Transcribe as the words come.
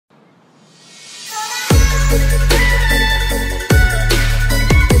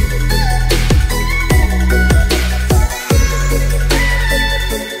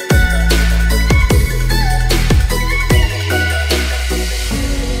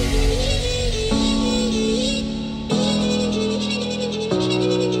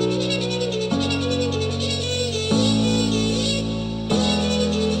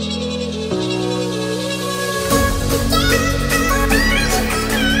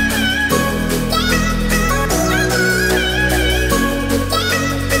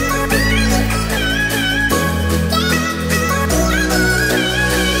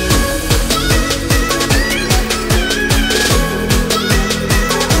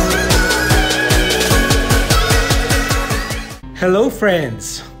Hello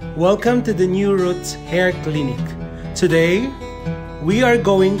friends, welcome to the New Roots Hair Clinic. Today, we are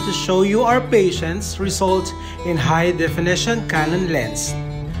going to show you our patients' result in high definition Canon lens.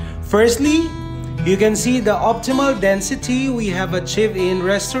 Firstly, you can see the optimal density we have achieved in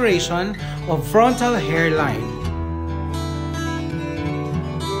restoration of frontal hairline.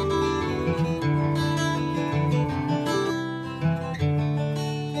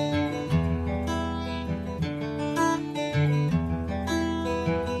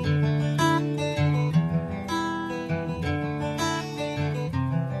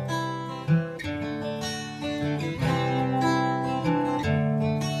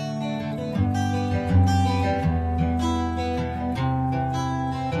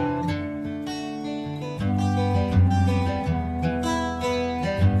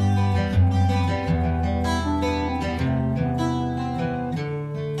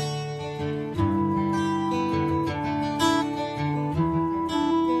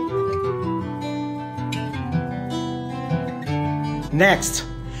 Next,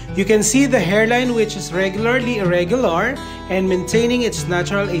 you can see the hairline which is regularly irregular and maintaining its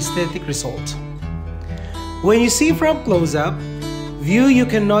natural aesthetic result. When you see from close-up view, you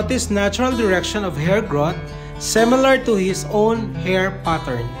can notice natural direction of hair growth similar to his own hair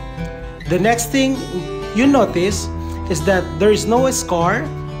pattern. The next thing you notice is that there is no scar,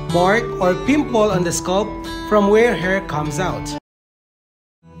 mark, or pimple on the scalp from where hair comes out.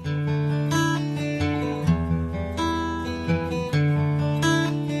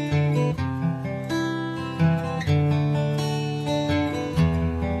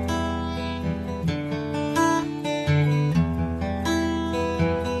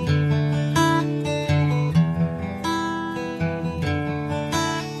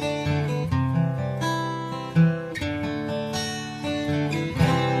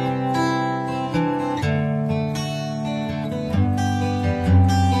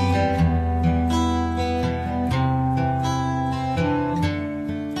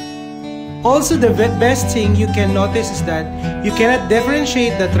 Also, the best thing you can notice is that you cannot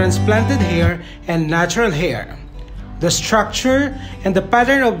differentiate the transplanted hair and natural hair. The structure and the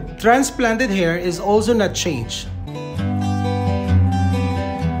pattern of transplanted hair is also not changed.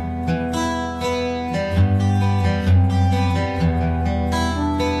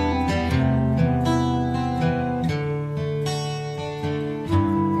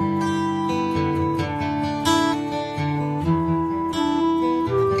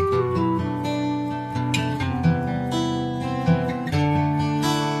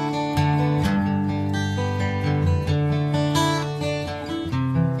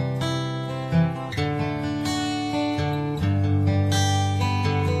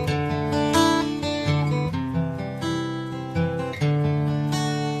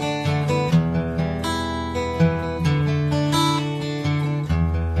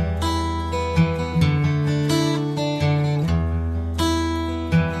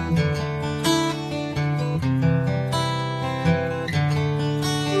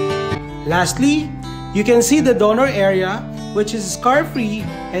 Lastly, you can see the donor area, which is scar-free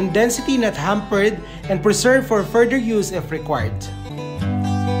and density not hampered and preserved for further use if required.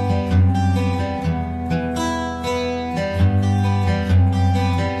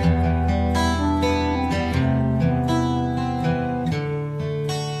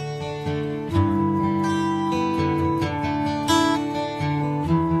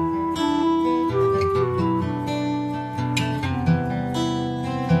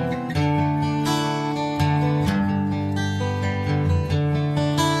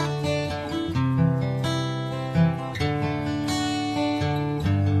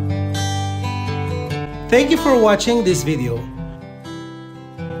 Thank you for watching this video.